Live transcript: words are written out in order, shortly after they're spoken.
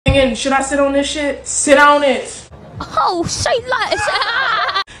And should I sit on this shit? Sit on it. Oh, say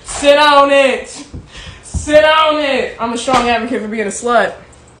less. Sit on it. Sit on it. I'm a strong advocate for being a slut.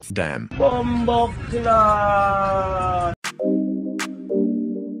 Damn.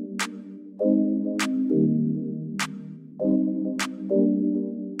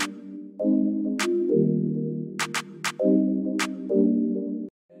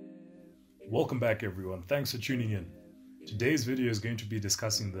 Welcome back everyone, thanks for tuning in. Today's video is going to be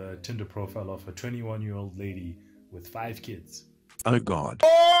discussing the Tinder profile of a 21-year-old lady with 5 kids. Oh God.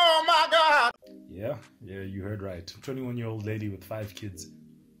 Oh my God! Yeah, you heard right. 21-year-old lady with 5 kids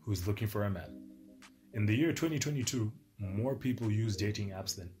who's looking for a man. In the year 2022, more people use dating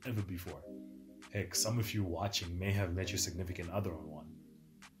apps than ever before. Heck, some of you watching may have met your significant other on one.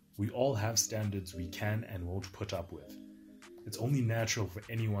 We all have standards we can and won't put up with. It's only natural for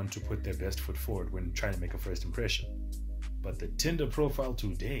anyone to put their best foot forward when trying to make a first impression. But the Tinder profile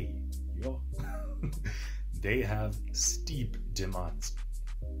today, they have steep demands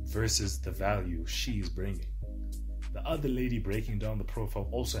versus the value she's bringing. The other lady breaking down the profile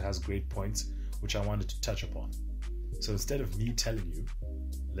also has great points, which I wanted to touch upon. So instead of me telling you,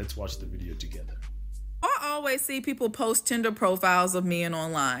 let's watch the video together. I always see people post Tinder profiles of men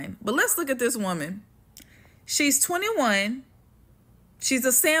online, but let's look at this woman. She's 21. She's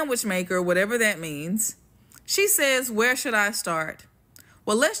a sandwich maker, whatever that means. She says, where should I start?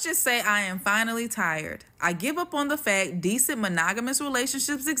 Well, let's just say I am finally tired. I give up on the fact decent monogamous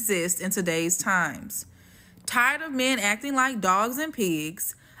relationships exist in today's times. Tired of men acting like dogs and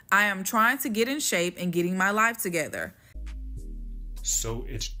pigs. I am trying to get in shape and getting my life together. So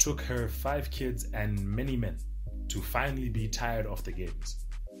it took her 5 kids and many men to finally be tired of the games.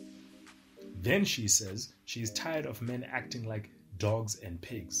 Then she says she's tired of men acting like dogs and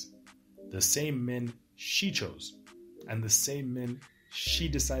pigs. The same men she chose and the same men she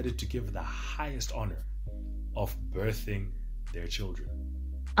decided to give the highest honor of birthing their children.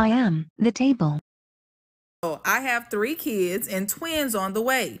 I am the table. Oh, I have 3 kids and twins on the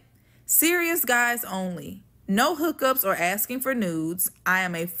way. Serious guys only. No hookups or asking for nudes. I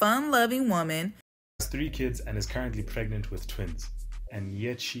am a fun-loving woman. Has 3 kids and is currently pregnant with twins. And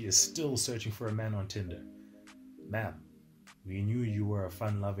yet she is still searching for a man on Tinder. Ma'am, we knew you were a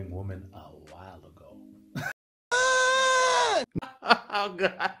fun-loving woman a while ago. Oh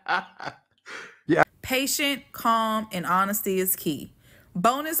God! Patient, calm, and honesty is key.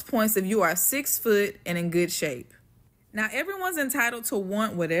 Bonus points if you are 6 foot and in good shape. Now, everyone's entitled to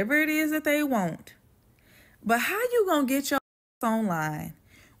want whatever it is that they want. But how you gonna get your online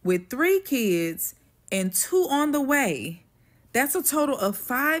with 3 kids and 2 on the way? That's a total of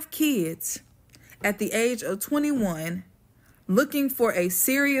 5 kids at the age of 21 looking for a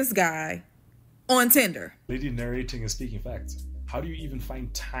serious guy on Tinder. Lady narrating is speaking facts. How do you even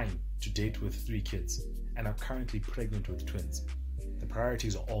find time to date with 3 kids and are currently pregnant with twins? The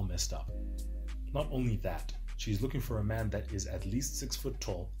priorities are all messed up. Not only that, she's looking for a man that is at least 6 foot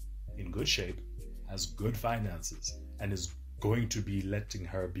tall, in good shape, has good finances, and is going to be letting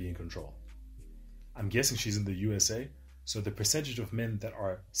her be in control. I'm guessing she's in the USA, so the percentage of men that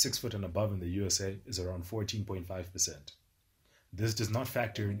are 6 foot and above in the USA is around 14.5%. This does not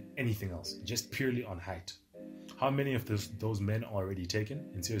factor in anything else, just purely on height. How many of those men are already taken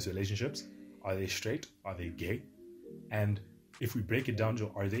in serious relationships? Are they straight? Are they gay? And if we break it down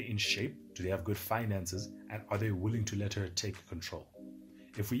to, are they in shape? Do they have good finances? And are they willing to let her take control?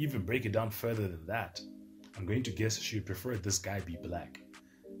 If we even break it down further than that, I'm going to guess she would prefer this guy be black.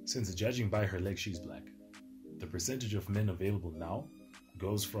 Since judging by her legs, she's black. The percentage of men available now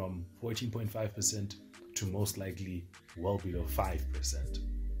goes from 14.5% to most likely well below 5%.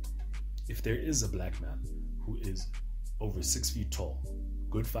 If there is a black man who is over 6 feet tall,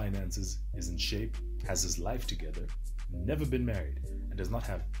 good finances, is in shape, has his life together, never been married, and does not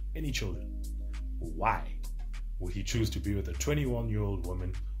have any children, why would he choose to be with a 21-year-old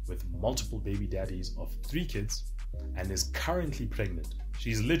woman with multiple baby daddies of 3 kids and is currently pregnant?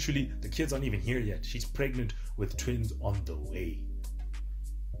 She's literally, the kids aren't even here yet. She's pregnant with twins on the way.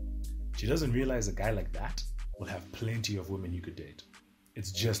 She doesn't realize a guy like that will have plenty of women you could date.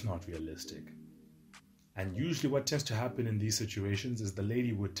 It's just not realistic. And usually what tends to happen in these situations is the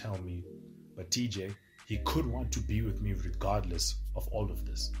lady would tell me, but TJ, he could want to be with me regardless of all of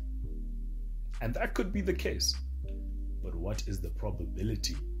this. And that could be the case. But what is the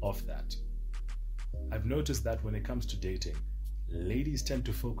probability of that? I've noticed that when it comes to dating, ladies tend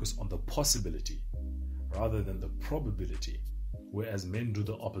to focus on the possibility rather than the probability, whereas men do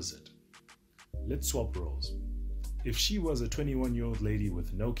the opposite. Let's swap roles. If she was a 21-year-old lady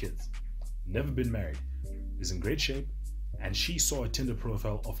with no kids, never been married, is in great shape, and she saw a Tinder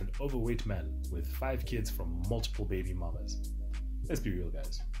profile of an overweight man with 5 kids from multiple baby mamas. Let's be real,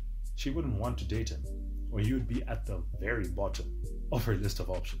 guys. She wouldn't want to date him, or he would be at the very bottom of her list of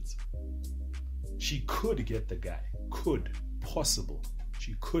options. She could get the guy.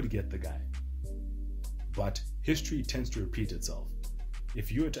 She could get the guy. But history tends to repeat itself.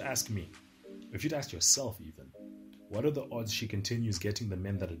 If you were to ask me, if you'd ask yourself even, what are the odds she continues getting the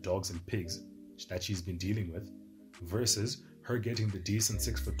men that are dogs and pigs that she's been dealing with versus her getting the decent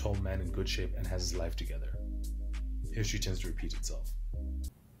 6-foot tall man in good shape and has his life together? History tends to repeat itself.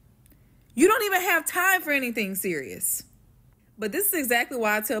 You don't even have time for anything serious. But this is exactly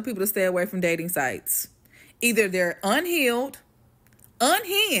why I tell people to stay away from dating sites. Either they're unhealed,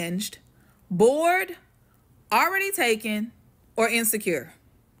 unhinged, bored, already taken, or insecure.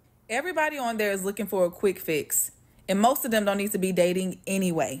 Everybody on there is looking for a quick fix, and most of them don't need to be dating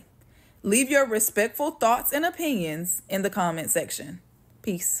anyway. Leave your respectful thoughts and opinions in the comment section.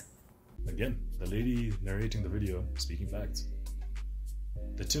 Peace. Again, the lady narrating the video, speaking facts.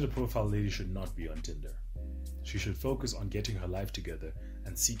 The Tinder profile lady should not be on Tinder. She should focus on getting her life together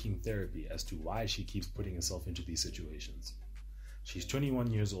and seeking therapy as to why she keeps putting herself into these situations. She's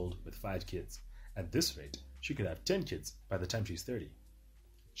 21 years old with 5 kids. At this rate, she could have 10 kids by the time she's 30.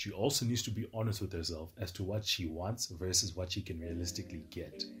 She also needs to be honest with herself as to what she wants versus what she can realistically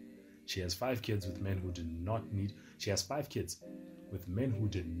get. She has 5 kids with men who did not need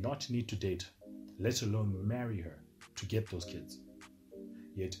to date, let alone marry her to get those kids.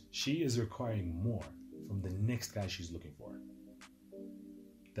 Yet she is requiring more from the next guy she's looking for.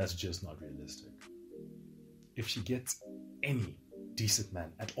 That's just not realistic. If she gets any decent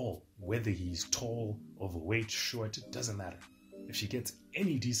man at all, whether he's tall, overweight, short, it doesn't matter. If she gets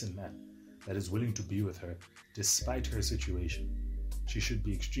any decent man that is willing to be with her despite her situation, she should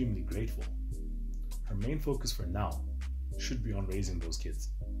be extremely grateful. Her main focus for now should be on raising those kids,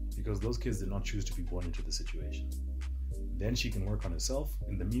 because those kids did not choose to be born into the situation. Then she can work on herself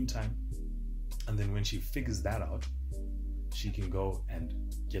in the meantime, and then when she figures that out, she can go and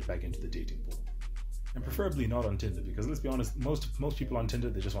get back into the dating pool. And preferably not on Tinder, because let's be honest, most people on Tinder,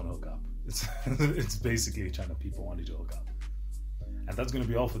 they just want to hook up. It's basically China people wanting to hook up. And that's going to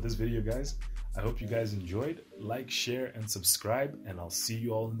be all for this video, guys. I hope you guys enjoyed. Like, share, and subscribe, and I'll see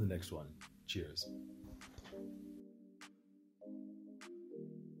you all in the next one. Cheers.